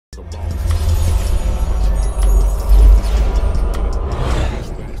Yeah,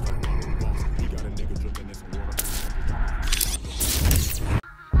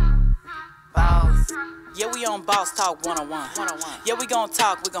 we on BossTalk 101. Yeah, we gon'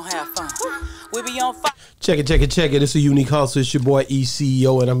 talk, we gon' have fun. We be on fire. Check it. It's a unique hustle. It's your boy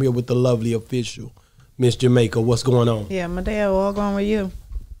ECEO, and I'm here with the lovely official, Miss Jamaica. What's going on? Yeah, my dad, all going with you.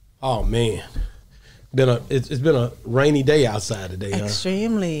 Oh man, it's been a rainy day outside today.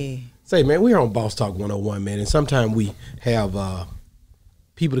 Extremely. Say, man, we're on BossTalk 101, man, and sometimes we have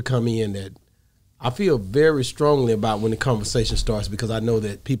people to come in that I feel very strongly about when the conversation starts, because I know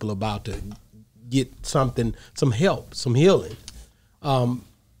that people are about to get something, some help, some healing.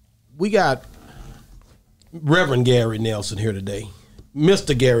 We got Reverend Gary Nelson here today,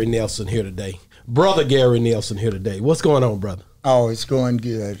 Mr. Gary Nelson here today, Brother Gary Nelson here today. What's going on, brother? Oh, it's going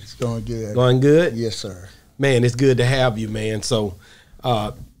good. It's going good. Going good? Yes, sir. Man, it's good to have you, man. So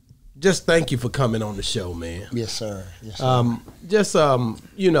just thank you for coming on the show, man. Yes, sir. Yes, sir.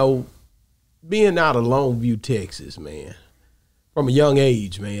 You know, being out of Longview, Texas, man, from a young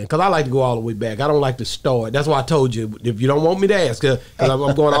age, man, because I like to go all the way back. I don't like to start. That's why I told you, if you don't want me to ask, because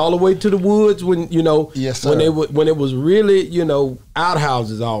I'm going all the way to the woods when, you know, yes, sir. when it was really, you know,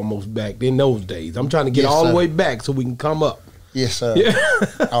 outhouses almost back in those days. I'm trying to get all the way back so we can come up. Yes, sir. Yeah.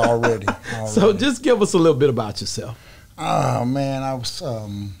 Already. So just give us a little bit about yourself. Oh, man, I was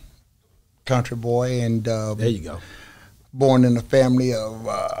country boy, and there you go. Born in a family of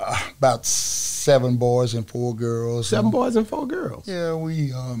about 7 boys and 4 girls. 7 boys and 4 girls. Yeah,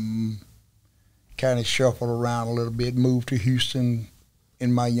 we kind of shuffled around a little bit, moved to Houston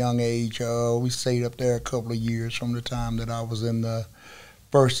in my young age. We stayed up there a couple of years from the time that I was in the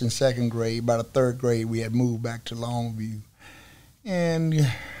 1st and 2nd grade. By the 3rd grade, we had moved back to Longview. And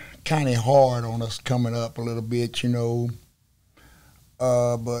kind of hard on us coming up a little bit, you know.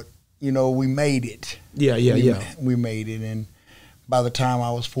 But, you know, we made it. Yeah. We made it. And by the time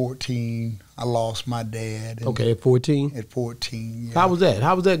I was 14, I lost my dad. Okay, at 14? At 14, yeah. How was that?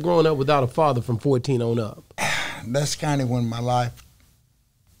 How was that growing up without a father from 14 on up? That's kind of when my life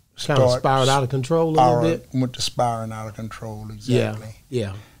kind of spiraled out of control a little bit? Went to spiraling out of control, exactly.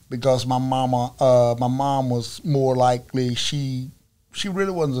 Yeah. Because my mom was more likely, she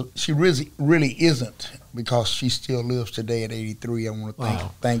really isn't, because she still lives today at 83. I want to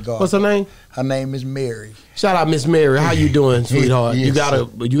thank God. What's her name? Her name is Mary. Shout out, Miss Mary. How you doing, sweetheart? Yes,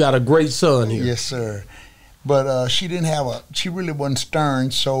 you got a great son here. Yes, sir. But she really wasn't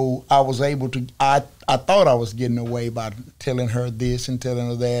stern, so I was able to, I thought I was getting away by telling her this and telling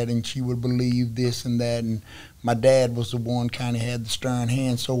her that, and she would believe this and that, and my dad was the one kind of had the stern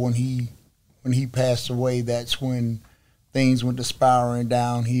hand, so when he passed away, that's when things went to spiraling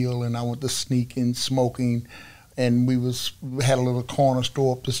downhill, and I went to sneaking, smoking, and we had a little corner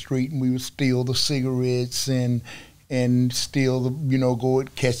store up the street, and we would steal the cigarettes and steal go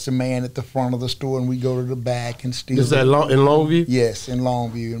and catch the man at the front of the store, and we'd go to the back and steal. Is that in Longview? Yes, in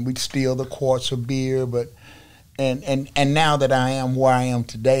Longview, and we'd steal the quarts of beer. But and now that I am where I am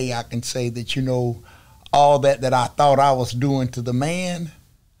today, I can say that, you know, all that I thought I was doing to the man,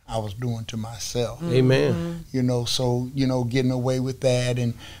 I was doing to myself. Amen. You know, so, you know, getting away with that.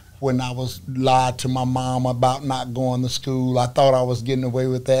 And when I was lied to my mom about not going to school, I thought I was getting away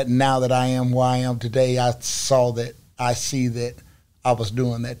with that. And now that I am where I am today, I see that I was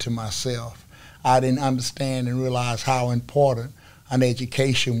doing that to myself. I didn't understand and realize how important an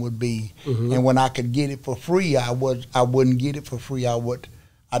education would be. Mm-hmm. And when I could get it for free, I wouldn't get it for free.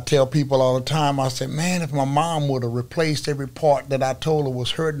 I tell people all the time, I said, man, if my mom would have replaced every part that I told her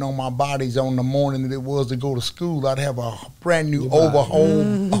was hurting on my bodies on the morning that it was to go to school, I'd have a brand new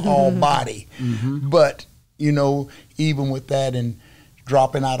overhaul body. Mm-hmm. But, you know, even with that and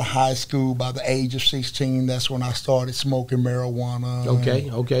dropping out of high school by the age of 16, that's when I started smoking marijuana.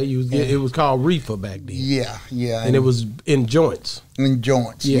 Okay. It was called reefer back then. Yeah. And it was in joints. In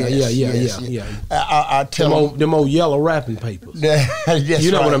joints. Yeah. I tell them old yellow wrapping papers. Yes,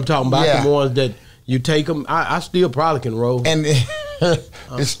 you know what I'm talking about? Yeah. The ones that you take them. I still probably can roll. And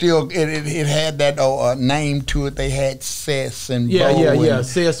it still it had that name to it. They had Cess and Bo.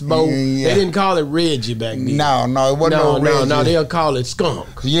 Cess, Bo. Yeah. They didn't call it Reggie back then. No, it wasn't Reggie. No, they'll call it Skunk.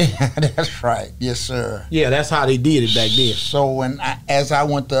 Yeah, that's right. Yes, sir. Yeah, that's how they did it back then. So as I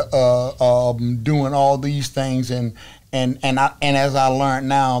went to doing all these things, and And as I learned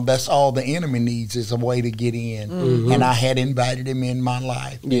now, that's all the enemy needs is a way to get in. And I had invited him in my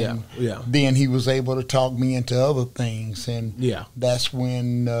life. Yeah, and yeah. Then he was able to talk me into other things, and that's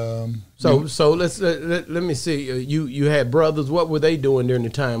when. So let me see. You had brothers. What were they doing during the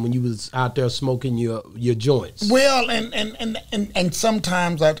time when you was out there smoking your joints? Well, and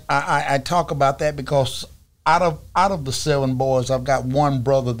sometimes I talk about that because out of the 7 boys, I've got one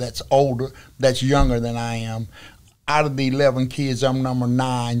brother that's older, that's younger than I am. Out of the 11 kids, I'm number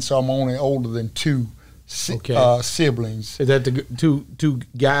 9, so I'm only older than 2 siblings. Is that the two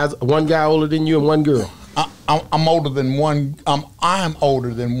guys? One guy older than you and one girl. I'm older than one. I'm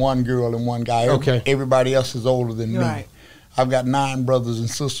older than one girl and one guy. Okay. Everybody else is older than me. Right. I've got 9 brothers and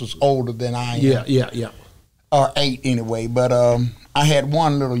sisters older than I am. Yeah. Or 8 anyway. But I had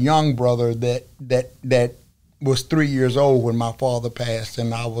one little young brother that was 3 years old when my father passed,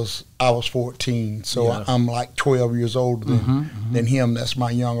 and I was 14. So I'm like 12 years older than him. That's my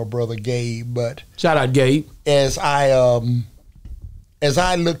younger brother Gabe. But shout out Gabe. As I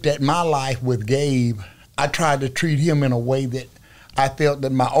looked at my life with Gabe, I tried to treat him in a way that I felt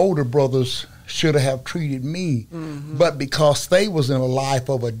that my older brothers should have treated me. But because they was in a life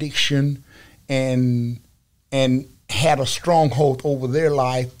of addiction and had a stronghold over their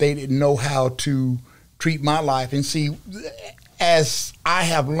life, they didn't know how to treat my life. And see, as I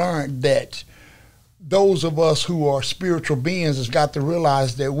have learned that those of us who are spiritual beings has got to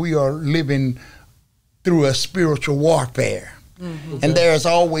realize that we are living through a spiritual warfare. And there's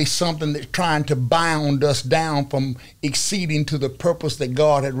always something that's trying to bound us down from exceeding to the purpose that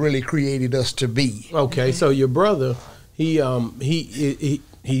God had really created us to be. Okay, so your brother, he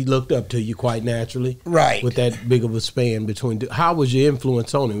looked up to you quite naturally, right? With that big of a span between. How was your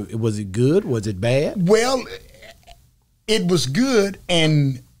influence on him? Was it good? Was it bad? Well, it was good,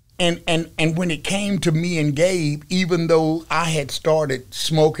 and when it came to me and Gabe, even though I had started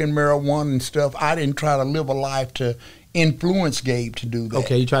smoking marijuana and stuff, I didn't try to live a life to influence Gabe to do that.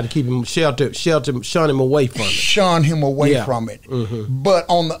 Okay, you try to keep him shun him away from it. Shun him away from it. But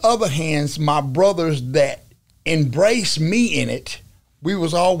on the other hand, my brothers that embraced me in it, we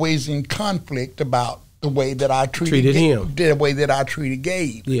was always in conflict about the way that I treated him, the way that I treated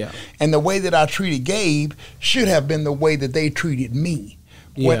Gabe. Yeah. And the way that I treated Gabe should have been the way that they treated me.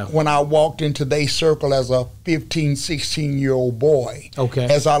 Yeah. When I walked into their circle as a 15, 16-year-old boy. Okay.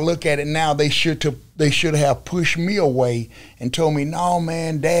 As I look at it now, they should have pushed me away and told me, no,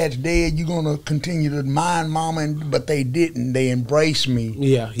 man, Dad's dead. You're going to continue to mind Mama. But they didn't. They embraced me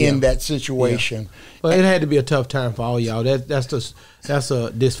in that situation. Yeah. Well, it had to be a tough time for all y'all. That's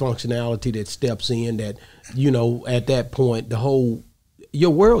a dysfunctionality that steps in that, at that point,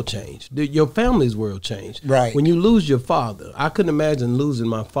 your world changed. Your family's world changed. Right. When you lose your father, I couldn't imagine losing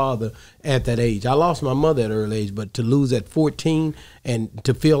my father at that age. I lost my mother at an early age, but to lose at 14 and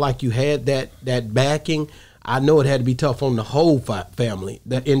to feel like you had that backing, I know it had to be tough on the whole family,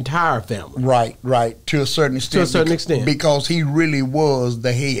 the entire family. Right. To a certain extent. Because he really was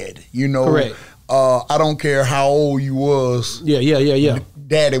the head, Correct. I don't care how old you was. Yeah.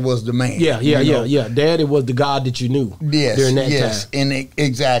 Daddy was the man. Yeah. Daddy was the God that you knew. Yes, during that time. And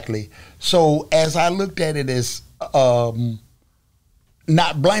exactly. So as I looked at it as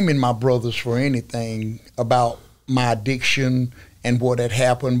not blaming my brothers for anything about my addiction and what had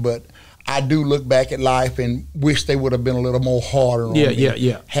happened, but I do look back at life and wish they would have been a little more harder on me.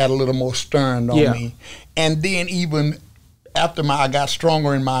 Yeah. Had a little more stern on me. And then even after I got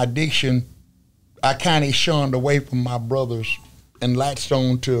stronger in my addiction, I kind of shunned away from my brothers and latched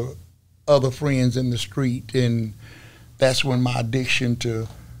on to other friends in the street, and that's when my addiction to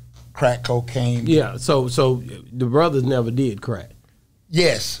crack cocaine. Yeah, so the brothers never did crack.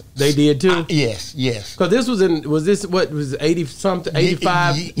 Yes. They did too? Yes. Because this was 80-something,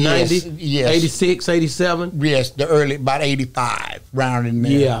 85, 90, yes. 86, 87? Yes, about 85, round in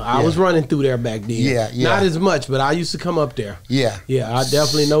there. Yeah, I was running through there back then. Yeah. Not as much, but I used to come up there. Yeah. Yeah, I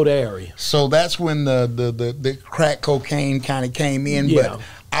definitely know the area. So that's when the crack cocaine kind of came in, but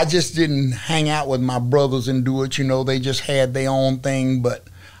I just didn't hang out with my brothers and do it. They just had their own thing, but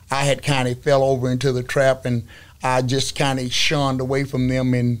I had kind of fell over into the trap, and I just kind of shunned away from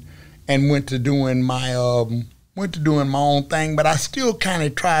them and went to doing my own thing. But I still kind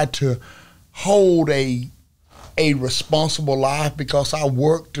of tried to hold a responsible life because I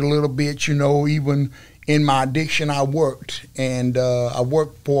worked a little bit. Even in my addiction, I worked, and I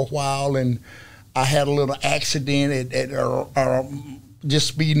worked for a while, and I had a little accident at just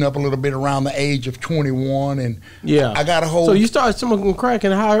speeding up a little bit around the age of 21, and I got a hold. So you started smoking crack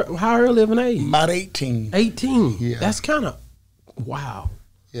at how early of an age? About 18. 18. Yeah. That's kind of wow.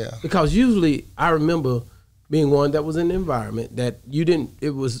 Yeah. Because usually I remember being one that was in the environment that you didn't.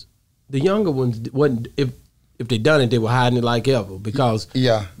 It was the younger ones wasn't if they done it, they were hiding it like ever because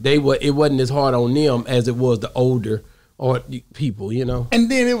they were. It wasn't as hard on them as it was the older or people, you know. And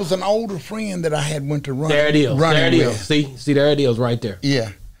then it was an older friend that I had went to run. There it is. There it is. See, there it is, right there.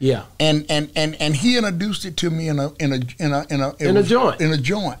 Yeah. Yeah. And he introduced it to me in a joint. In a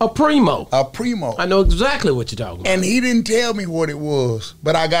joint. A primo. I know exactly what you're talking about. And he didn't tell me what it was,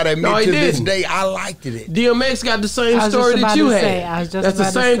 but I gotta admit this day I liked it. DMX got the same story that you had. That's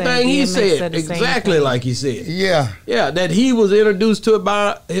the same thing he said. Exactly like he said. Yeah. Yeah, that he was introduced to it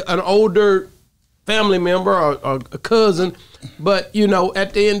by an older family member or a cousin. But, you know,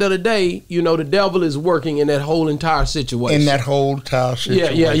 at the end of the day, you know, the devil is working in that whole entire situation. Yeah.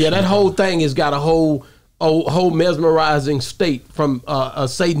 That whole thing has got a whole mesmerizing state from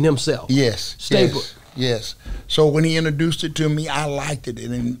Satan himself. Yes. Yes. So when he introduced it to me, I liked it.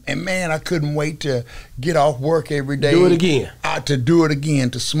 And man, I couldn't wait to get off work every day. Do it again.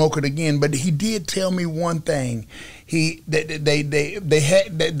 To smoke it again. But he did tell me one thing. They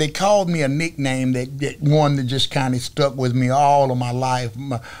called me a nickname that just kind of stuck with me all of my life.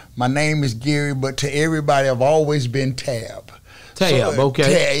 My name is Gary, but to everybody I've always been Tab.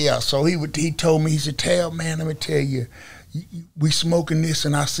 Okay. So he told me, he said, Tab, man, let me tell you, we smoking this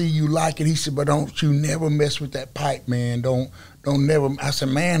and I see you like it. He said, but don't you never mess with that pipe, man. Don't never. I said,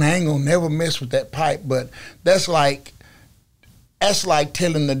 man, I ain't gonna never mess with that pipe. But that's like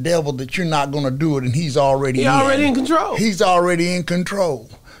telling the devil that you're not going to do it, and he's already in control. He's already in control.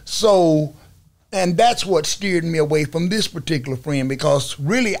 So, and that's what steered me away from this particular friend, because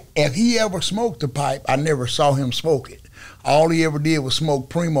really, if he ever smoked a pipe, I never saw him smoke it. All he ever did was smoke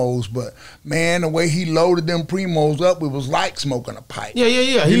Primos, but man, the way he loaded them Primos up, it was like smoking a pipe. Yeah.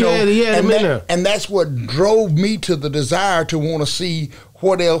 He had them in there. And that's what drove me to the desire to want to see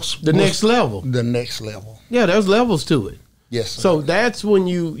what else. The next level. Yeah, there's levels to it. Yes, sir. So that's when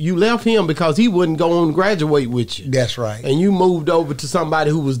you left him because he wouldn't go on and graduate with you. That's right. And you moved over to somebody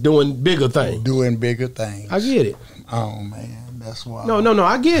who was doing bigger things. I get it. Oh, man. That's why. No,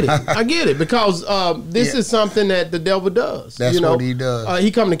 I get it. I get it because this is something that the devil does. That's what he does.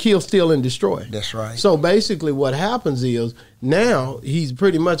 He come to kill, steal, and destroy. That's right. So basically what happens is now he's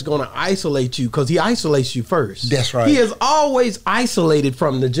pretty much going to isolate you because he isolates you first. That's right. He is always isolated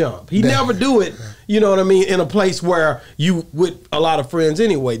from the jump. He never do it, you know what I mean, in a place where you with a lot of friends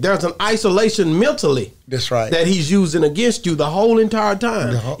anyway. There's an isolation mentally. That's right. That he's using against you the whole entire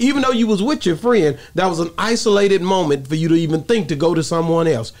time. Even though you was with your friend, that was an isolated moment for you to even think to go to someone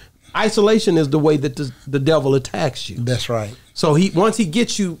else. Isolation is the way that the devil attacks you. That's right. So once he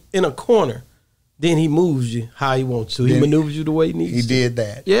gets you in a corner, then he moves you how he wants to. He maneuvers you the way he needs to. He did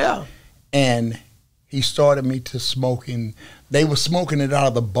that. Yeah. And he started me to smoking. They were smoking it out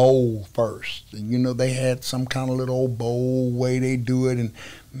of the bowl first. And, you know, they had some kind of little old bowl way they do it. And,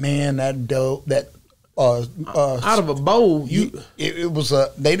 man, that dope, out of a bowl, it was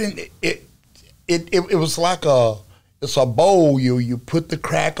a, they didn't, it was like it's a bowl. You put the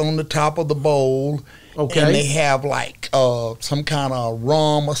crack on the top of the bowl. Okay. And they have like some kind of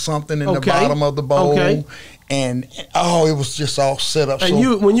rum or something in the bottom of the bowl. Okay. And it was just all set up.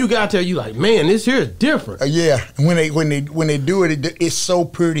 And when you got there, you like, man, this here is different. Yeah. When they do it, it's so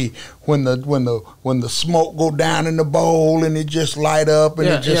pretty. When the smoke go down in the bowl and it just light up and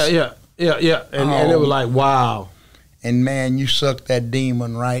it just Yeah. And it was like, wow. And man, you suck that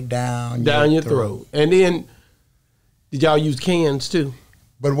demon right down your throat. And then did y'all use cans too?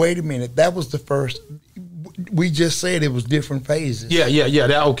 But wait a minute, that was the first. We just said it was different phases. Yeah.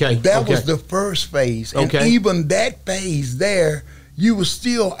 That was the first phase. And even that phase there, you were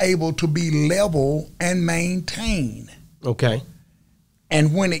still able to be level and maintain. Okay.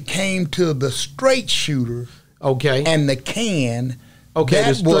 And when it came to the straight shooter, and the can,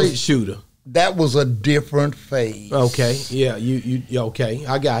 the straight shooter, that was a different phase. Okay. Yeah. You okay?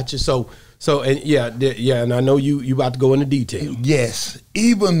 I got you. So and I know you about to go into detail. Yes,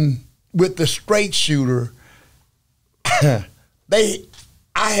 even with the straight shooter, I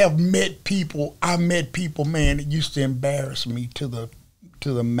met people, man, it used to embarrass me to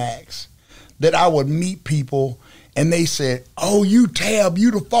the max. That I would meet people and they said, "Oh, you Tab, you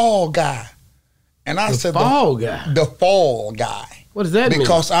the fall guy," and I said, "The fall guy." What does that mean?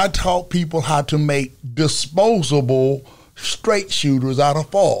 Because I taught people how to make disposable straight shooters out of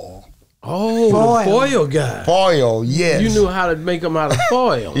fall. Oh, the foil guy. Foil, yes. You knew how to make them out of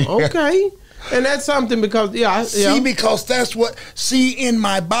foil. Okay. And that's something because, because that's what, in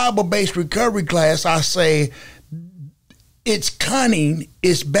my Bible-based recovery class, I say, it's cunning,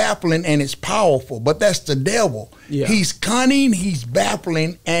 it's baffling, and it's powerful. But that's the devil. Yeah. He's cunning, he's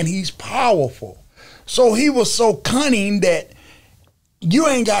baffling, and he's powerful. So he was so cunning that you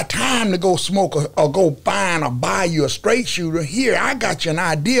ain't got time to go smoke or go find or buy you a straight shooter. Here, I got you an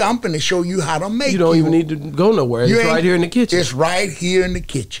idea. I'm finna show you how to make. You don't even need to go nowhere. It's right here in the kitchen. It's right here in the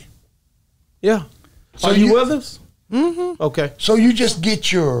kitchen. Yeah. So Are you with us? Mm-hmm. Okay. So you just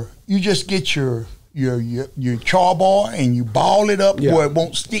get your charbor and you ball it up where it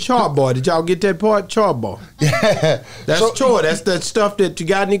won't stick. Charbor. Did y'all get that part? Charbor. Yeah. That's chore. That's that stuff that you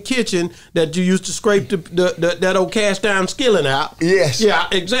got in the kitchen that you used to scrape that old cast iron skillet out. Yes. Yeah,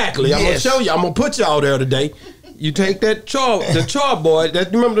 exactly. I'm gonna show you. I'm gonna put y'all there today. You take that the charbor.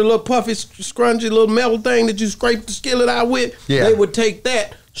 That remember the little puffy, scrunchy little metal thing that you scrape the skillet out with? Yeah. They would take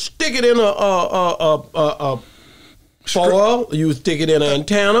that, stick it in a foil, you stick it in an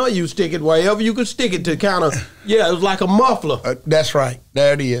antenna, you stick it wherever you could stick it to kind of, it was like a muffler. That's right.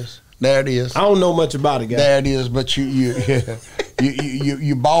 There it is. There it is. I don't know much about it, guys. There it is, but you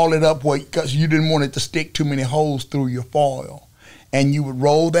ball it up because you didn't want it to stick too many holes through your foil. And you would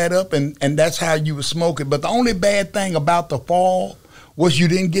roll that up, and that's how you would smoke it. But the only bad thing about the foil was you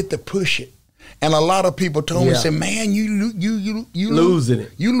didn't get to push it. And a lot of people told me, said, man, you losing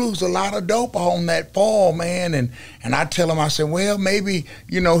it. You lose a lot of dope on that fall, man. And I tell them, I said, well, maybe,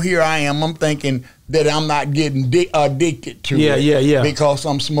 here I am. I'm thinking that I'm not getting addicted to it. Yeah. Because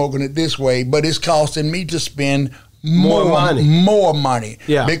I'm smoking it this way. But it's costing me to spend more money.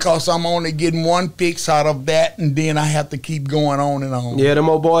 Yeah. Because I'm only getting one fix out of that, and then I have to keep going on and on. Yeah, them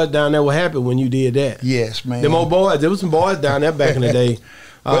old boys down there were happy when you did that. Yes, man. Them old boys, there was some boys down there back in the day.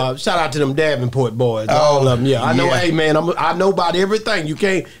 Shout out to them Davenport boys, all of them. Yeah, I know. Yeah. Hey, man, I know about everything.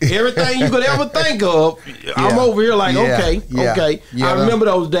 Everything you could ever think of. I'm over here like, okay. I remember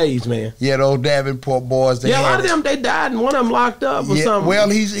those days, man. Yeah, those Davenport boys. A lot of them they died, and one of them locked up or something. Well,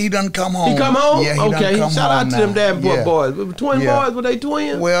 he done come home. He come home. Yeah, okay. Shout out to them Davenport boys. Twin boys, were they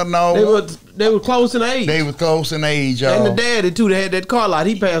twins? Well, no, they were close in age. They were close in age. And the daddy too. They had that car lot.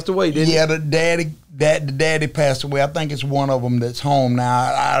 He passed away, didn't he? Yeah, the daddy passed away. I think it's one of them that's home now.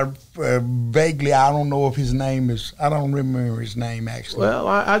 I vaguely, I don't know if his name is. I don't remember his name actually. Well,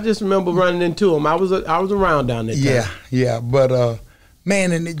 I just remember running into him. I was around down that time. Yeah. But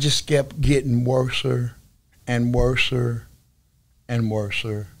man, and it just kept getting worser and worser and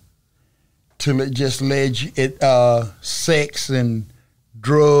worser till it just led you sex and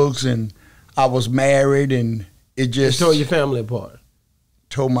drugs, and I was married, and it just tore your family apart.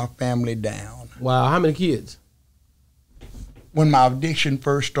 Tore my family down. Wow, how many kids? When my addiction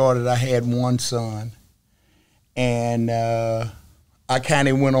first started, I had one son, and I kind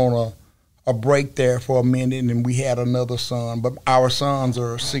of went on a break there for a minute, and we had another son, but our sons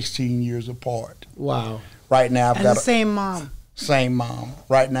are 16 years apart. Wow. Right now, I've got the same mom. Same mom.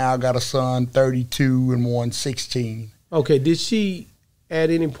 Right now, I got a son 32 and one 16. Okay, did she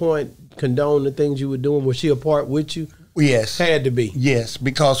at any point condone the things you were doing? Was she apart with you? Yes. Had to be. Yes,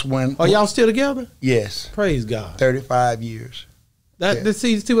 because when... Are y'all still together? Yes. Praise God. 35 years.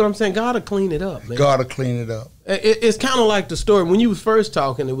 See what I'm saying? God will clean it up, man. God will clean it up. It's kind of like the story. When you was first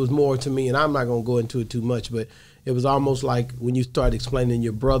talking, it was more to me, and I'm not going to go into it too much, but it was almost like when you started explaining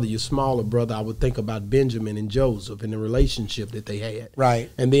your brother, your smaller brother, I would think about Benjamin and Joseph and the relationship that they had. Right.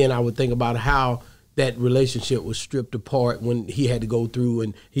 And then I would think about how that relationship was stripped apart when he had to go through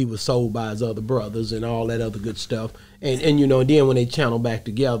and he was sold by his other brothers and all that other good stuff. And then when they channeled back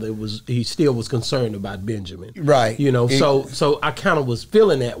together, he still was concerned about Benjamin. Right. So I kind of was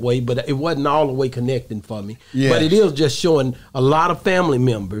feeling that way, but it wasn't all the way connecting for me. Yes. But it is just showing a lot of family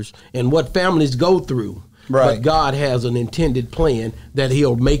members and what families go through. Right. But God has an intended plan that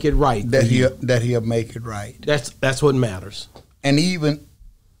He'll make it right. That He'll make it right. That's what matters. And even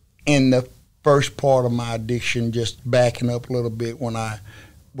in the first part of my addiction, just backing up a little bit, when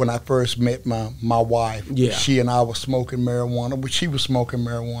I first met my wife, she and I were smoking marijuana, but she was smoking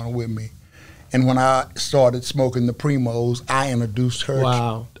marijuana with me. And when I started smoking the Primos, I introduced her.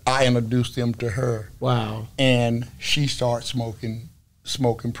 Wow. I introduced them to her. Wow. And she started smoking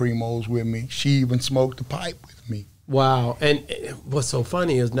Primos with me. She even smoked the pipe with me. Wow. And what's so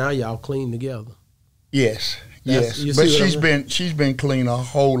funny is now y'all clean together. Yes. Yes, but she's been clean a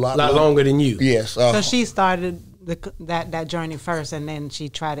whole lot longer than you. Yes. So she started that journey first, and then she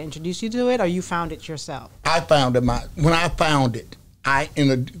tried to introduce you to it, or you found it yourself? I found it. When I found it,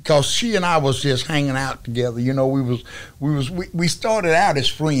 because she and I was just hanging out together. We started out as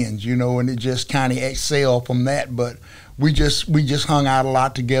friends, and it just kind of excelled from that. But we just hung out a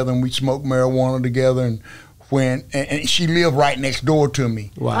lot together, and we smoked marijuana together. And and she lived right next door to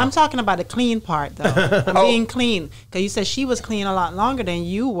me. Wow. I'm talking about the clean part, though. Being clean. Because you said she was clean a lot longer than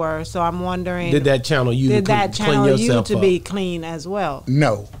you were, so I'm wondering... Did that channel you to be clean as well?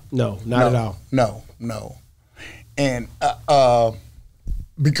 No. No, not at all. No. And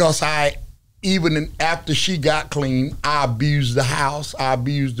because after she got clean, I abused the house. I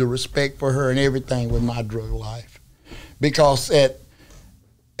abused the respect for her and everything with my drug life. Because at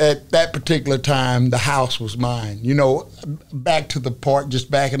that particular time, the house was mine. You know, back to the part,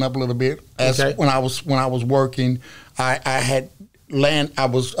 just backing up a little bit. When I was working, I had land. I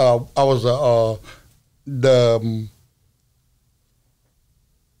was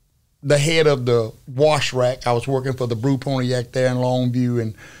the head of the wash rack. I was working for the Brew Pontiac there in Longview,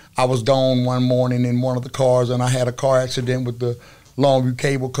 and I was gone one morning in one of the cars, and I had a car accident with the Longview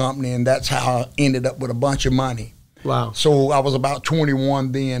Cable Company, and that's how I ended up with a bunch of money. Wow. So I was about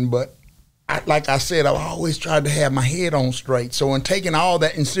 21 then, but like I said, I always tried to have my head on straight. So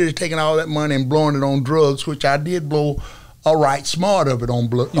instead of taking all that money and blowing it on drugs, which I did blow all right smart of it on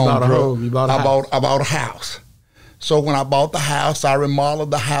drugs. You bought a house. I bought a house. So when I bought the house, I remodeled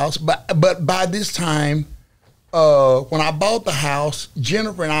the house. But by this time, when I bought the house,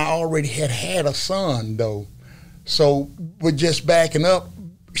 Jennifer and I already had a son, though. So with just backing up,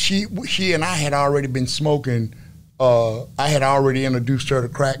 she and I had already been smoking. I had already introduced her to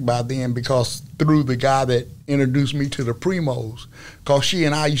crack by then because through the guy that introduced me to the Primos, because she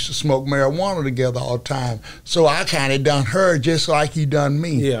and I used to smoke marijuana together all the time. So I kind of done her just like he done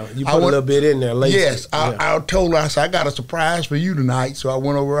me. Yeah, you put a little bit in there later. Yes, I told her, I said, I got a surprise for you tonight. So I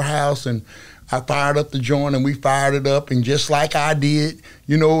went over her house and I fired up the joint, and we fired it up, and just like I did,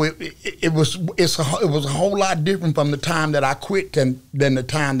 you know, it was a whole lot different from the time that I quit than the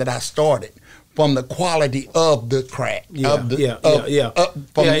time that I started. From the quality of the crack.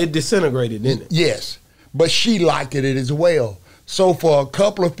 It disintegrated, didn't it? Yes, but she liked it as well. So for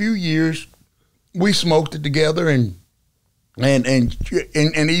a few years, we smoked it together, and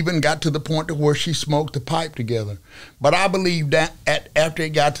even got to the point to where she smoked the pipe together. But I believe that after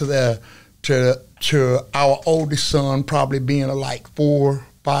it got to our oldest son probably being like 4,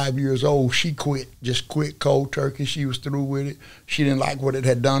 5 years old, she quit cold turkey. She was through with it. She didn't like what it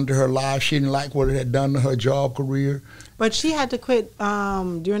had done to her life. She didn't like what it had done to her job career. But she had to quit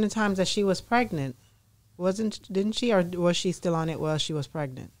during the times that she was pregnant, didn't she? Or was she still on it while she was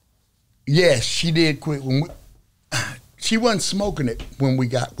pregnant? Yes, she did quit. She wasn't smoking it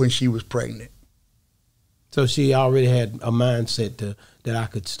when she was pregnant. So she already had a mindset that I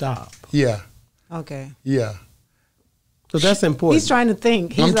could stop. Yeah. Okay. Yeah. So that's important. He's trying to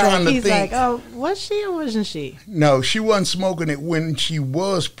think. He's trying to think. like, oh, was she or wasn't she? No, she wasn't smoking it when she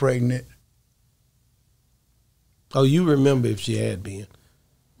was pregnant. Oh, you remember if she had been?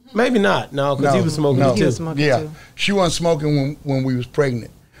 Maybe not. No, because he was smoking too. He was smoking too. She wasn't smoking when we was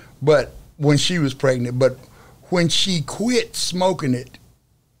pregnant, but when she was pregnant. But when she quit smoking it,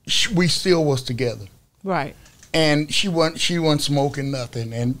 we still was together. Right. And she wasn't smoking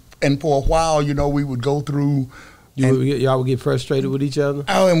nothing. And for a while, you know, we would go through. Y'all would get frustrated with each other?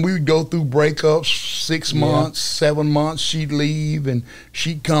 Oh, and we would go through breakups, 6 months, 7 months. She'd leave, and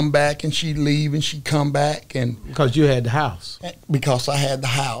she'd come back, and she'd leave, and she'd come back. And because you had the house. Because I had the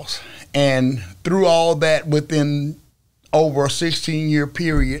house. And through all that, within over a 16-year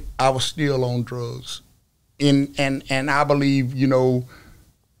period, I was still on drugs. And I believe, you know,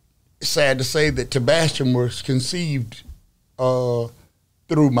 sad to say that Sebastian was conceived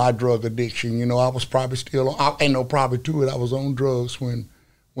through my drug addiction. You know, I was probably still on, I ain't no probably to it, I was on drugs when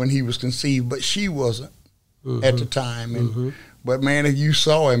he was conceived, but she wasn't at the time. And but man, if you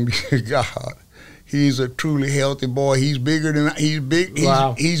saw him, God, he's a truly healthy boy. He's bigger than he's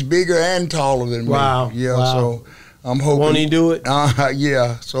bigger and taller than me. Yeah. Wow. So I'm hoping. Won't he do it?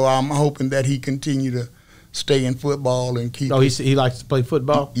 Yeah. So I'm hoping that he continue to stay in football and keep. Oh, he likes to play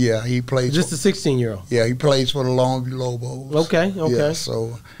football? Yeah, he plays. Just a 16-year-old? Yeah, he plays for the Longview Lobos. Okay. Yeah,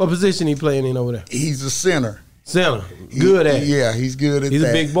 so. What position he playing in over there? He's a center. Center. Good at it. Yeah, he's good at he's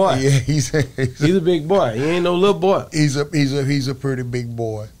that. He's a big boy. Yeah, he's a big boy. He ain't no little boy. He's a pretty big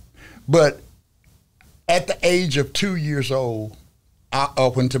boy. But at the age of 2 years old,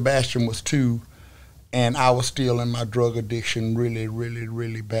 when Sebastian was 2, and I was still in my drug addiction really, really,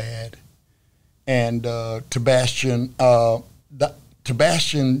 really bad. And Sebastian, I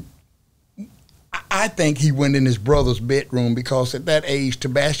think he went in his brother's bedroom because at that age,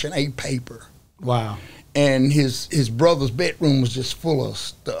 Sebastian ate paper. Wow. And his brother's bedroom was just full of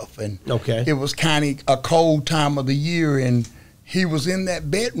stuff. And it was kind of a cold time of the year, and he was in that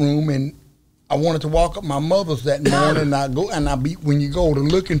bedroom, and I wanted to walk up my mother's that morning, and when you go to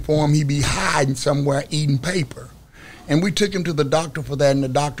looking for him, he'd be hiding somewhere eating paper. And we took him to the doctor for that, and the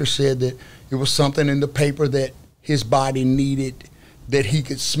doctor said that it was something in the paper that his body needed, that he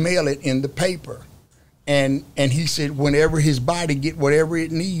could smell it in the paper. And he said whenever his body get whatever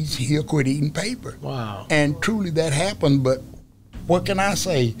it needs, he'll quit eating paper. Wow. And truly that happened, but what can I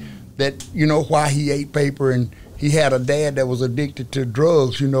say? That, you know, why he ate paper, and he had a dad that was addicted to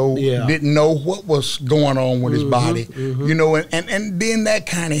drugs, you know, didn't know what was going on with his body, you know, and then that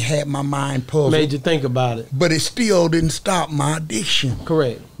kind of had my mind puzzled. Made you think about it. But it still didn't stop my addiction.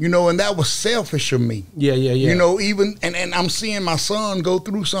 Correct. You know, and that was selfish of me. Yeah. You know, even, and I'm seeing my son go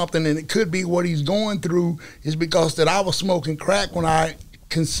through something, and it could be what he's going through is because that I was smoking crack when I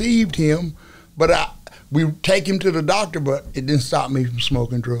conceived him, but we take him to the doctor, but it didn't stop me from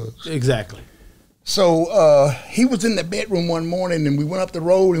smoking drugs. Exactly. So he was in the bedroom one morning, and we went up the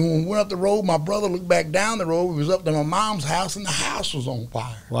road, and when we went up the road, my brother looked back down the road. We was up to my mom's house, and the house was on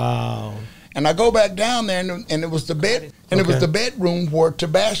fire. Wow. And I go back down there, and it was the bed, and it was the bedroom where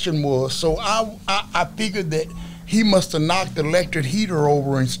Sebastian was. So I figured that he must have knocked the electric heater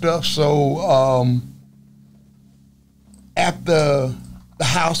over and stuff. So after the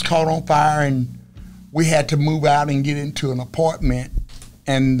house caught on fire, and we had to move out and get into an apartment,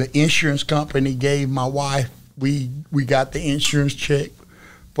 and the insurance company gave my wife, we got the insurance check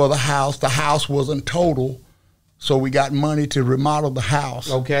for the house. The house wasn't total, so we got money to remodel the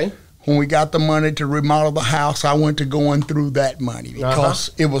house. Okay. When we got the money to remodel the house, I went to going through that money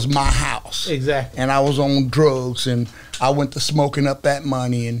because it was my house. Exactly. And I was on drugs, and I went to smoking up that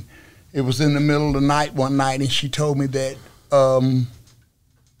money, and it was in the middle of the night one night, and she told me that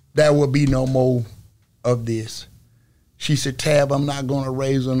there would be no more of this. She said, Tab, I'm not going to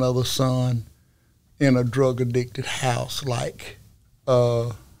raise another son in a drug-addicted house. Like,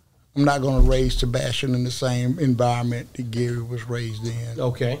 I'm not going to raise Sebastian in the same environment that Gary was raised in.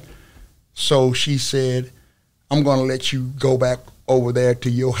 Okay. So she said, I'm going to let you go back over there to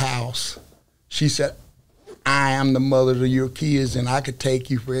your house. She said, I am the mother of your kids, and I could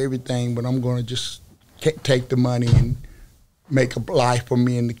take you for everything, but I'm going to just take the money and make a life for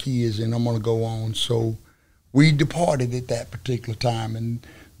me and the kids, and I'm going to go on. So we departed at that particular time, and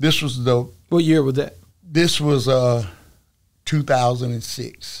this was What year was that? This was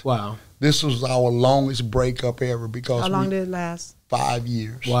 2006. Wow. This was our longest breakup ever because How long did it last? 5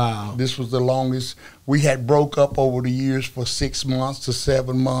 years. Wow. This was the longest. We had broke up over the years for 6 months to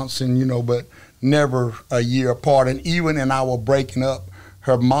 7 months, and but never a year apart. And even in our breaking up,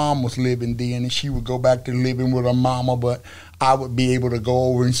 her mom was living then, and she would go back to living with her mama, but I would be able to go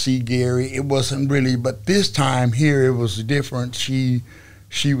over and see Gary. It wasn't really, but this time here it was different. She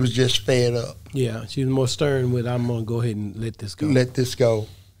was just fed up. Yeah, she was more stern with, I'm going to go ahead and let this go. Let this go.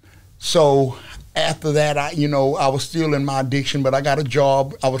 So after that, I was still in my addiction, but I got a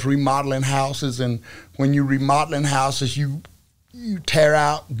job. I was remodeling houses, and when you're remodeling houses, you tear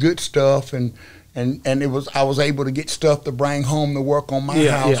out good stuff, and I was able to get stuff to bring home to work on my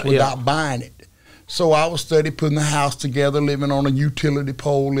house without buying it. So I was steady putting the house together, living on a utility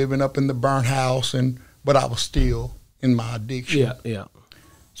pole, living up in the burnt house, but I was still in my addiction. Yeah.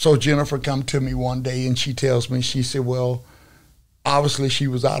 So Jennifer come to me one day, and she tells me, she said, well, obviously she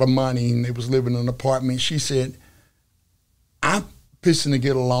was out of money, and they was living in an apartment. She said, I'm fixing to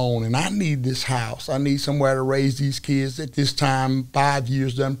get a loan, and I need this house. I need somewhere to raise these kids. At this time, 5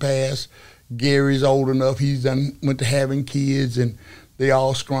 years done passed. Gary's old enough. He's done went to having kids, and they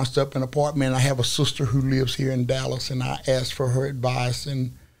all scrunched up in an apartment. I have a sister who lives here in Dallas, and I asked for her advice,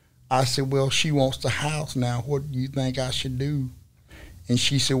 and I said, well, she wants the house now. What do you think I should do? And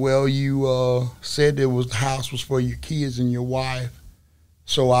she said, well, you said the house was for your kids and your wife.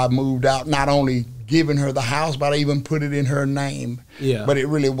 So I moved out, not only giving her the house, but I even put it in her name. Yeah. But it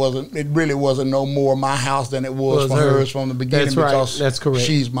really wasn't no more my house than it was for hers from the beginning. That's That's correct.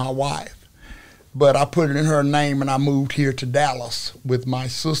 She's my wife. But I put it in her name, and I moved here to Dallas with my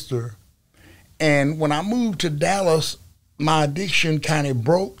sister. And when I moved to Dallas, my addiction kind of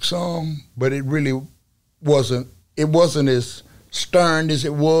broke some, but it really wasn't. It wasn't as stern as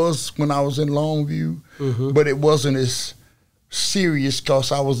it was when I was in Longview, but it wasn't as serious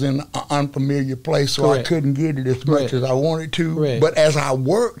because I was in an unfamiliar place, so I couldn't get it as much as I wanted to. But as I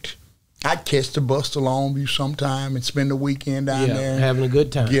worked, I'd catch the bus to Longview sometime and spend the weekend down there. Having a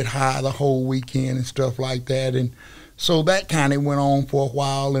good time. Get high the whole weekend and stuff like that. And so that kind of went on for a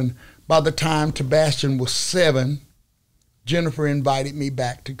while. And by the time Sebastian was 7, Jennifer invited me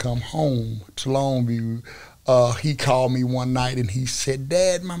back to come home to Longview. He called me one night and he said,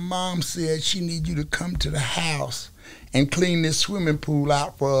 Dad, my mom said she needs you to come to the house. and clean this swimming pool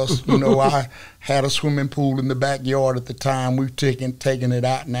out for us. You know, I had a swimming pool in the backyard at the time. We've taken it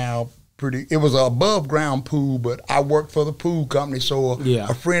out now. It was an above ground pool, but I worked for the pool company, so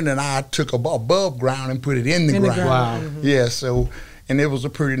a friend and I took above ground and put it in the ground. Wow. Yeah, so, and it was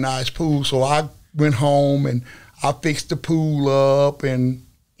a pretty nice pool. So I went home and I fixed the pool up and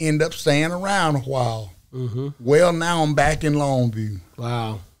ended up staying around a while. Well, now I'm back in Longview.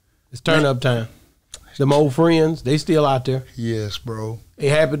 Wow. It's turn up time. Them old friends, they still out there. Yes, bro. They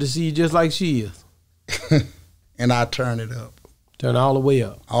happy to see you just like she is. And I turn it up. Turn all the way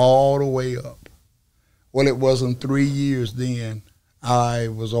up. All the way up. Well, it wasn't 3 years then. I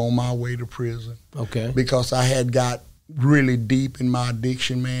was on my way to prison. Okay. Because I had got really deep in my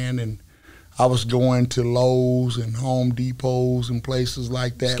addiction, man, and I was going to Lowe's and Home Depots and places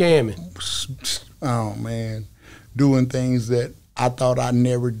like that. Scamming. Oh, man. Doing things that I thought I'd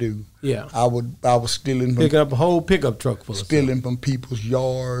never do. Yeah. I was stealing. Picking up a whole pickup truck full of stealing stuff. from people's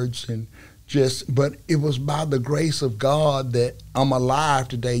yards and but it was by the grace of God that I'm alive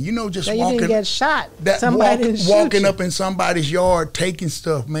today. You know, just that walking. You didn't get shot. Walking up in somebody's yard, taking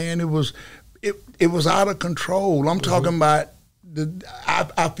stuff, man. It was out of control. I'm talking about.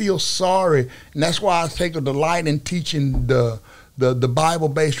 I feel sorry, and that's why I take a delight in teaching the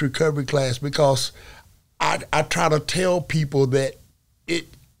Bible-based recovery class, because I try to tell people that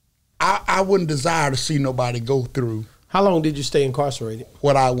I wouldn't desire to see nobody go through. How long did you stay incarcerated?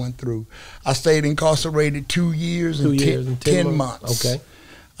 What I went through. I stayed incarcerated 2 years and 10 months. Okay.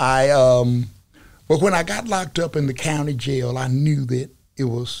 But when I got locked up in the county jail, I knew that it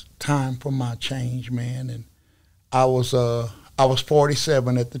was time for my change, man. And I was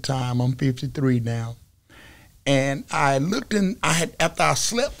 47 at the time. I'm 53 now. And I looked after I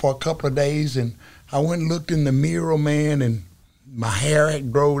slept for a couple of days, and I went and looked in the mirror, man, and my hair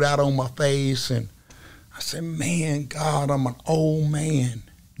had growed out on my face, and I said, man, God, I'm an old man,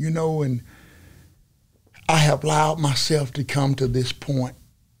 you know, and I have allowed myself to come to this point,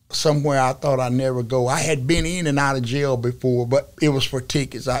 somewhere I thought I'd never go. I had been in and out of jail before, but it was for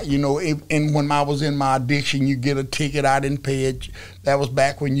tickets. And when I was in my addiction, you get a ticket, I didn't pay it. That was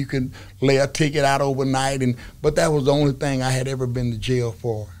back when you could lay a ticket out overnight, but that was the only thing I had ever been to jail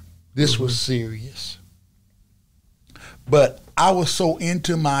for. This was serious. But I was so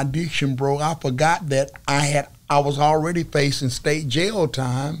into my addiction, bro, I forgot that I was already facing state jail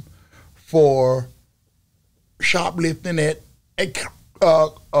time for shoplifting at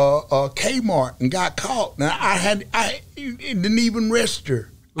Kmart and got caught. Now it didn't even register.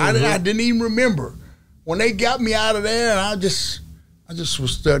 I didn't even remember when they got me out of there, and I just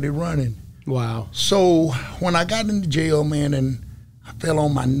was steady running. Wow. So when I got into jail, man, and I fell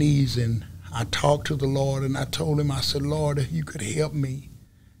on my knees and I talked to the Lord, and I told him, I said, Lord, if you could help me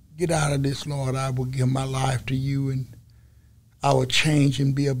get out of this, Lord, I will give my life to you, and I will change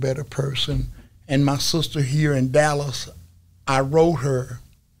and be a better person. And my sister here in Dallas, I wrote her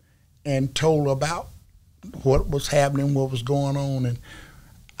and told her about what was happening, what was going on, and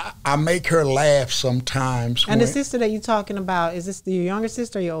I make her laugh sometimes. And the sister that you're talking about, is this your younger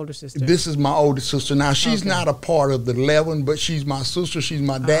sister or your older sister? This is my older sister. Now, she's not a part of the 11, but she's my sister. She's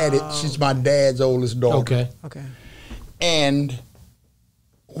my daddy. She's my dad's oldest daughter. Okay. And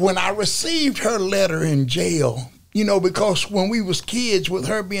when I received her letter in jail, you know, because when we was kids, with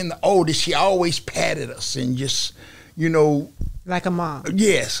her being the oldest, she always patted us and just, you know. Like a mom.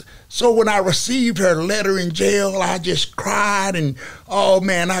 Yes. So when I received her letter in jail, I just cried, and oh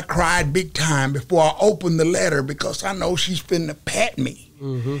man, I cried big time before I opened the letter, because I know she's finna pat me.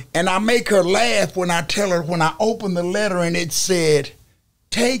 And I make her laugh when I tell her, when I opened the letter and it said,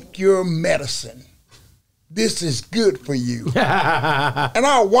 take your medicine. This is good for you. And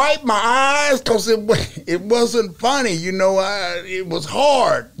I wiped my eyes, because it wasn't funny, you know. It was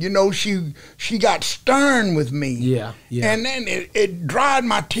hard, you know. She got stern with me. Yeah. And then it dried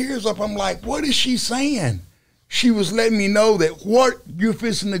my tears up. I'm like, what is she saying? She was letting me know that what you're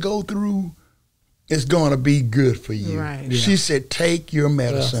fixing to go through is going to be good for you. Right. Yeah. She said, take your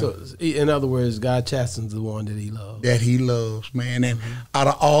medicine. So, in other words, God chastens the one that he loves. That he loves, man. And out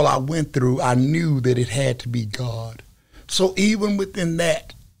of all I went through, I knew that it had to be God. So even within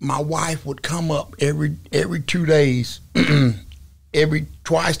that, my wife would come up every 2 days,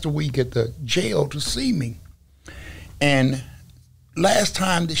 twice a week at the jail to see me. And last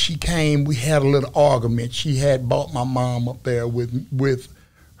time that she came, we had a little argument. She had brought my mom up there with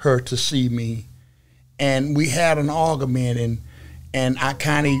her to see me. And we had an argument, and I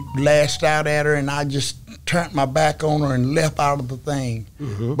kind of lashed out at her, and I just turned my back on her and left out of the thing.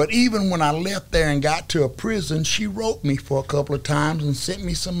 But even when I left there and got to a prison, she wrote me for a couple of times and sent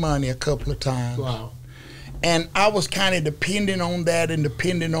me some money a couple of times. Wow. And I was kind of dependent on that and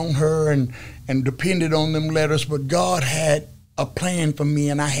dependent on her and dependent on them letters. But God had a plan for me,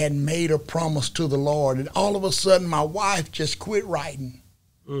 and I had made a promise to the Lord. And all of a sudden, my wife just quit writing.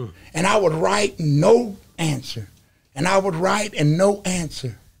 And I would write no answer. And I would write and no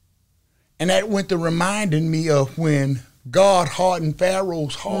answer. And that went to reminding me of when God hardened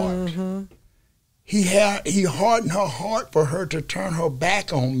Pharaoh's heart. Mm-hmm. He hardened her heart for her to turn her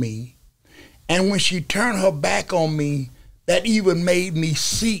back on me. And when she turned her back on me, that even made me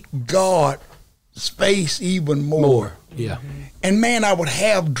seek God's face even more. Yeah. And man, I would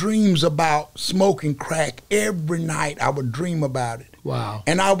have dreams about smoking crack every night. I would dream about it. Wow.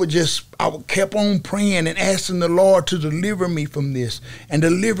 And I would kept on praying and asking the Lord to deliver me from this and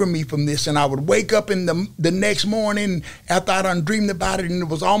deliver me from this. And I would wake up in the next morning after I done dreamed about it, and it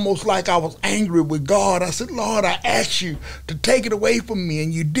was almost like I was angry with God. I said, Lord, I asked you to take it away from me,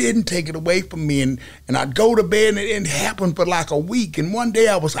 and you didn't take it away from me. And I'd go to bed, and it happened for like a week. And one day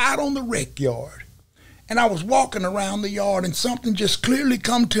I was out on the rec yard, and I was walking around the yard, and something just clearly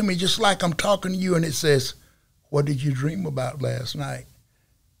come to me, just like I'm talking to you, and it says, what did you dream about last night?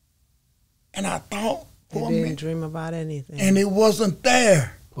 And I thought, you didn't dream about anything. And it wasn't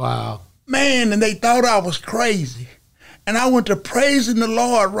there. Wow. Man, and they thought I was crazy. And I went to praising the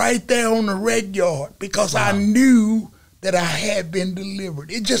Lord right there on the red yard because I knew that I had been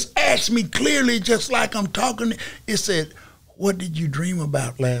delivered. It just asked me clearly, just like I'm talking. It said, what did you dream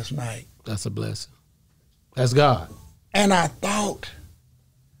about last night? That's a blessing. That's God. And I thought,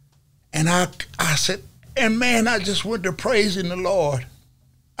 and I said, and man, I just went to praising the Lord.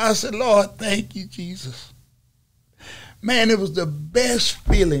 I said, Lord, thank you, Jesus. Man, it was the best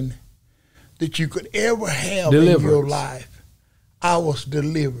feeling that you could ever have in your life. I was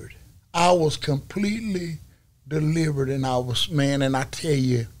delivered. I was completely delivered, and and I tell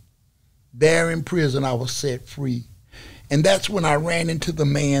you, there in prison, I was set free. And that's when I ran into the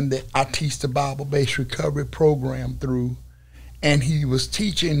man that I teach the Bible-based recovery program through, and he was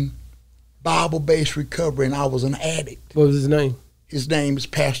teaching Bible-based recovery, and I was an addict. What was his name? His name is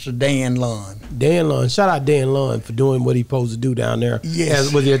Pastor Dan Lund. Dan Lund. Shout out Dan Lund for doing what he's supposed to do down there.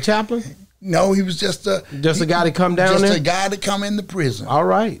 Yes. Was he a chaplain? No, he was just a guy to come down there? Just a guy to come in the prison. All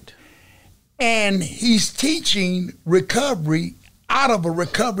right. And he's teaching recovery out of a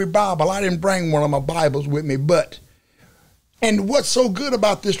recovery Bible. I didn't bring one of my Bibles with me, and what's so good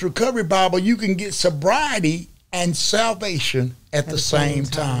about this recovery Bible, you can get sobriety and salvation at the same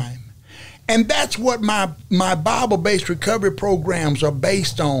time. And that's what my Bible-based recovery programs are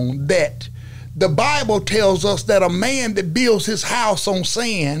based on, that the Bible tells us that a man that builds his house on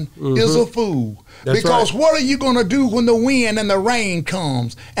sand is a fool. Because what are you going to do when the wind and the rain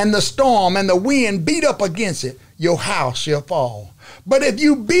comes and the storm and the wind beat up against it? Your house shall fall. But if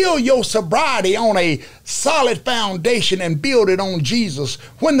you build your sobriety on a solid foundation and build it on Jesus,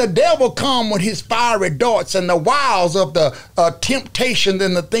 when the devil come with his fiery darts and the wiles of the temptation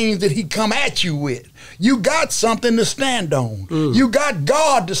and the things that he come at you with, you got something to stand on. You got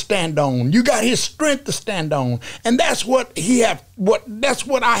God to stand on. You got his strength to stand on. And that's what that's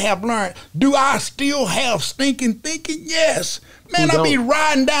what I have learned. Do I still have stinking thinking? Yes. Man, I'll be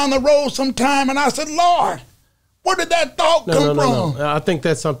riding down the road sometime and I said, Lord, where did that thought come from? No. I think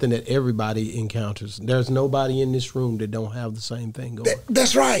that's something that everybody encounters. There's nobody in this room that don't have the same thing going.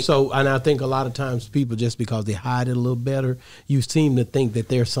 That's right. So, and I think a lot of times people, just because they hide it a little better, you seem to think that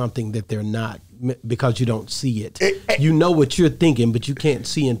there's something that they're not because you don't see it. You know what you're thinking, but you can't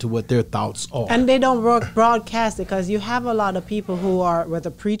see into what their thoughts are. And they don't broadcast it because you have a lot of people who are, whether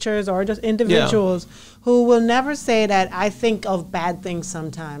preachers or just individuals, who will never say that I think of bad things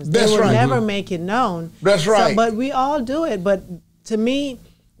sometimes. They will never make it known. That's right. But we all do it. But to me,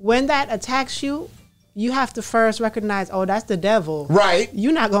 when that attacks you, you have to first recognize, oh, that's the devil. Right.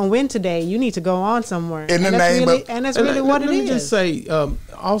 You're not going to win today. You need to go on somewhere. In the name of... And that's really what it is. Let me just say,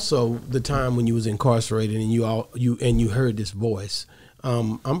 also, the time when you was incarcerated and you heard this voice,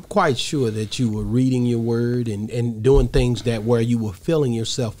 I'm quite sure that you were reading your word and doing things that where you were filling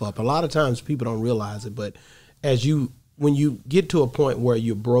yourself up. A lot of times people don't realize it, but when you get to a point where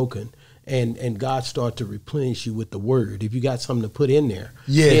you're broken, and God starts to replenish you with the word. If you got something to put in there,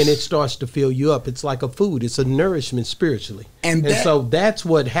 then it starts to fill you up. It's like a food. It's a nourishment spiritually. And so that's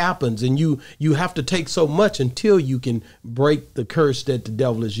what happens. And you have to take so much until you can break the curse that the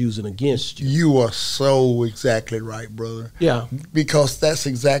devil is using against you. You are so exactly right, brother. Yeah. Because that's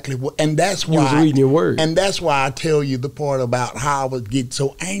exactly what, and that's why. You was reading your word. And that's why I tell you the part about how I would get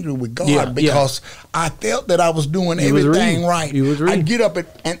so angry with God, because I felt that I was doing everything right. You was reading. I'd get up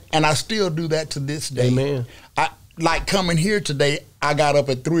and I still do that to this day. Amen. like coming here today, I got up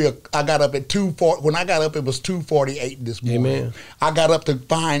at 2:40. When I got up, it was 2:48 this morning. Amen. I got up to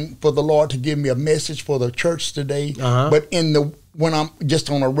find for the Lord to give me a message for the church today. But when I'm just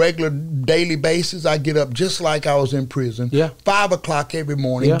on a regular daily basis, I get up just like I was in prison. 5 o'clock every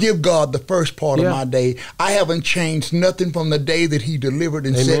morning. Give God the first part of my day. I haven't changed nothing from the day that He delivered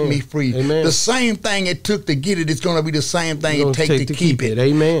and set me free. The same thing it took to get it, it's going to be the same thing it takes to keep it.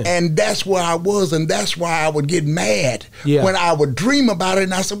 Amen. And that's where I was, and that's why I would get mad when I would dream about it.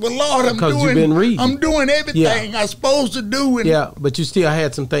 And I said, "Well, Lord, I'm doing everything I'm supposed to do." And but you still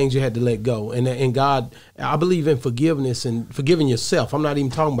had some things you had to let go. And God, I believe in forgiveness and forgiving yourself. I'm not even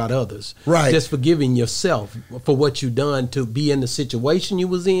talking about others. Right. Just forgiving yourself for what you done to be in the situation you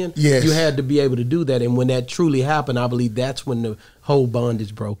was in. Yes. You had to be able to do that. And when that truly happened, I believe that's when the whole bond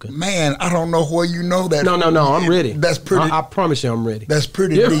is broken. Man, I don't know where you know that. No, I'm ready. That's pretty. I promise you I'm ready. That's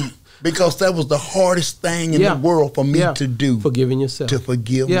pretty deep. Because that was the hardest thing in the world for me to do. Forgiving yourself. To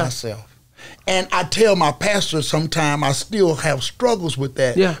forgive myself. And I tell my pastor sometimes I still have struggles with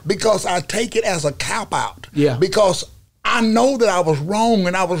that because I take it as a cop-out. Because I know that I was wrong,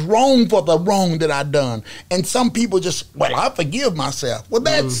 and I was wrong for the wrong that I done. And some people just, well, I forgive myself. Well,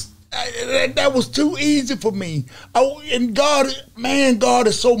 that was too easy for me. And God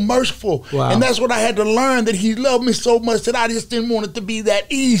is so merciful. Wow. And that's what I had to learn, that He loved me so much that I just didn't want it to be that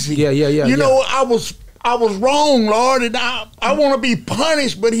easy. You know, I was wrong, Lord, and I want to be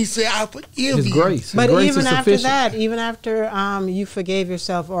punished, but He said, I forgive His you. Grace. But grace even is after sufficient. that, even after you forgave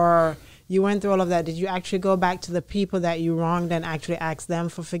yourself or you went through all of that, did you actually go back to the people that you wronged and actually ask them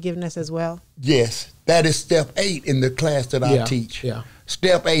for forgiveness as well? Yes. That is step 8 in the class that I teach.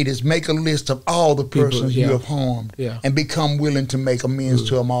 Step 8 is make a list of all the persons you have harmed and become willing to make amends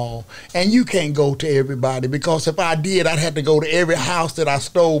to them all. And you can't go to everybody, because if I did, I'd have to go to every house that I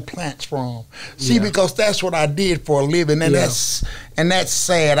stole plants from. See, because that's what I did for a living, and that's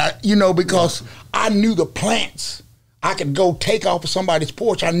sad. Because I knew the plants. I could go take off of somebody's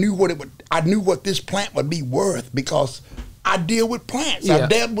porch. I knew what this plant would be worth, because I deal with plants. I've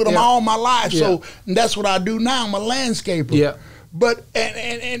dealt with them all my life. So that's what I do now. I'm a landscaper. But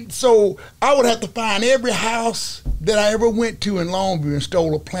and so I would have to find every house that I ever went to in Longview and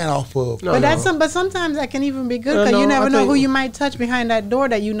stole a plant off of. But sometimes that can even be good, because you never know who you might touch behind that door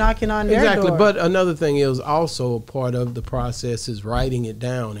that you knocking on their door. But another thing is also a part of the process is writing it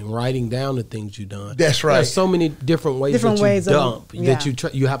down and writing down the things you've done. That's right. There's so many different ways that you dump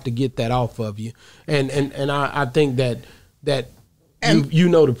that you have to get that off of you. And I think that you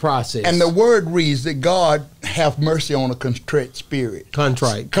know the process. And the word reads that God have mercy on a contrite spirit.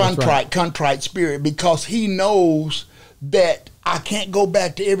 Contrite spirit, because He knows that I can't go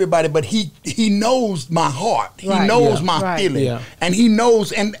back to everybody, but he knows my heart. He knows my feeling. And He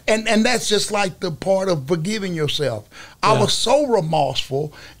knows, and that's just like the part of forgiving yourself. I was so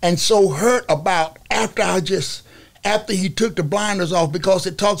remorseful and so hurt about after He took the blinders off, because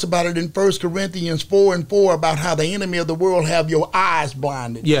it talks about it in 1 Corinthians 4:4 about how the enemy of the world have your eyes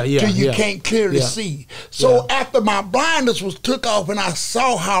blinded till you can't clearly see. So after my blinders was took off and I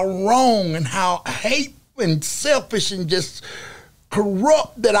saw how wrong and how hate and selfish and just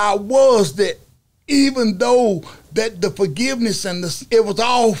corrupt that I was, that even though that the forgiveness and it was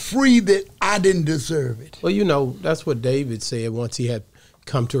all free, that I didn't deserve it. Well, that's what David said once he had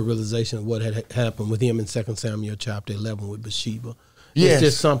come to a realization of what had happened with him in 2 Samuel chapter 11 with Bathsheba. It's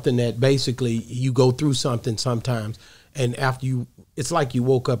just something that basically you go through something sometimes, and after it's like you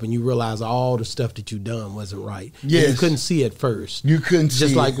woke up and you realize all the stuff that you done wasn't right. Yes. And you couldn't see at first. You couldn't see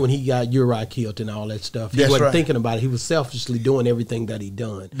Just like when he got Uriah killed and all that stuff. He wasn't thinking about it. He was selfishly doing everything that he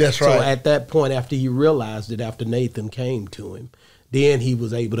done. That's so right. So at that point, after he realized it, after Nathan came to him, then he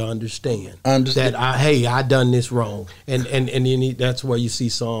was able to understand that I done this wrong, and then that's where you see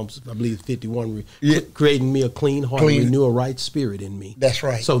Psalms, I believe 51, creating me a clean heart, and renew a right spirit in me. That's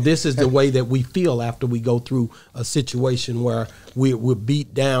right. So this is the way that we feel after we go through a situation where we're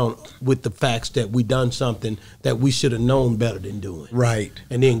beat down with the facts that we done something that we should have known better than doing. Right.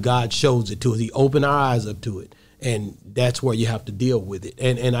 And then God shows it to us. He opened our eyes up to it, and that's where you have to deal with it.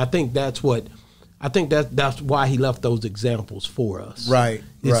 And I think that's why He left those examples for us. Right.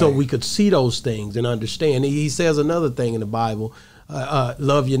 And so we could see those things and understand. He says another thing in the Bible,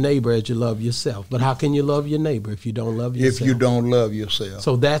 love your neighbor as you love yourself. But how can you love your neighbor if you don't love yourself? If you don't love yourself.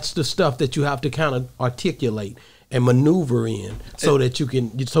 So that's the stuff that you have to kind of articulate and maneuver in so that you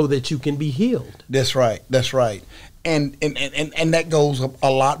can be healed. That's right. That's right. And that goes a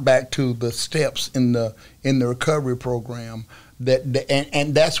lot back to the steps in the recovery program.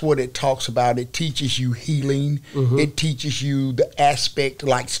 And that's what it talks about. It teaches you healing. It teaches you the aspect,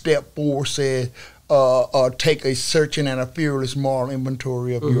 like step 4 said, take a searching and a fearless moral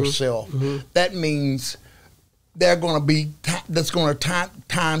inventory of yourself. That means there are going to be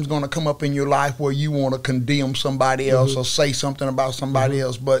times going to come up in your life where you want to condemn somebody else or say something about somebody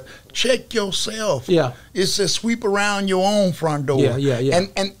else, but check yourself. Yeah, it says sweep around your own front door.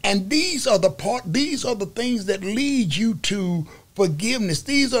 And these are the things that lead you to forgiveness.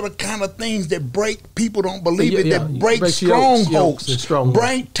 These are the kind of things that break, people don't believe it, that break strongholds,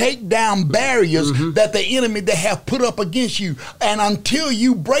 take down barriers that the enemy they have put up against you. And until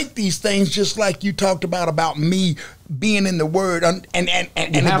you break these things, just like you talked about me being in the Word, and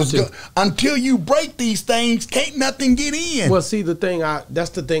it was good. Until you break these things, can't nothing get in. Well, see, that's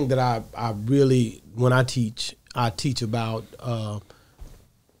the thing that I really, when I teach about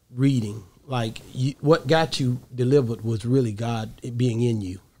reading. Like, what got you delivered was really God being in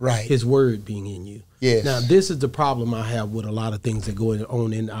you. Right. His word being in you. Yes. Now, this is the problem I have with a lot of things that go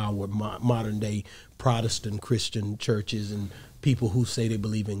on in our modern day Protestant Christian churches and people who say they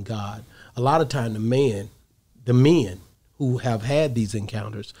believe in God. A lot of time the men who have had these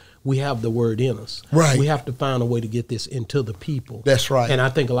encounters, we have the word in us. Right. We have to find a way to get this into the people. That's right. And I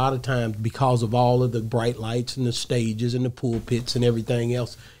think a lot of times, because of all of the bright lights and the stages and the pulpits and everything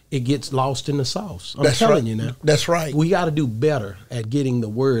else, it gets lost in the sauce. I'm telling you now. That's right. We got to do better at getting the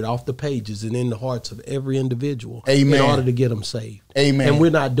word off the pages and in the hearts of every individual. Amen. In order to get them saved. Amen. And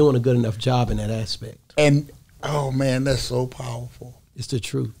we're not doing a good enough job in that aspect. And, oh man, that's so powerful. It's the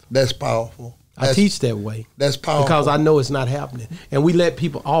truth. That's powerful. I teach that way. That's powerful. Because I know it's not happening. And we let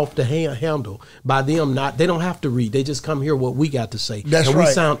people off the handle by them they don't have to read. They just come hear what we got to say. That's and right.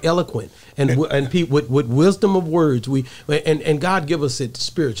 We sound eloquent. And people with wisdom of words, and God give us it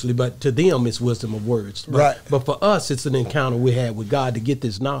spiritually, but to them it's wisdom of words. But for us, it's an encounter we had with God to get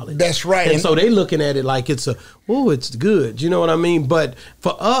this knowledge. That's right. And so they looking at it like it's good. You know what I mean? But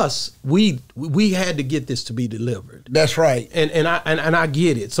for us, we had to get this to be delivered. That's right. And I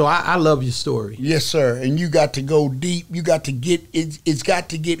get it. So I love your story. Yes, sir. And you got to go deep. You got to get it's got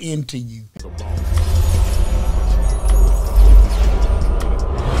to get into you.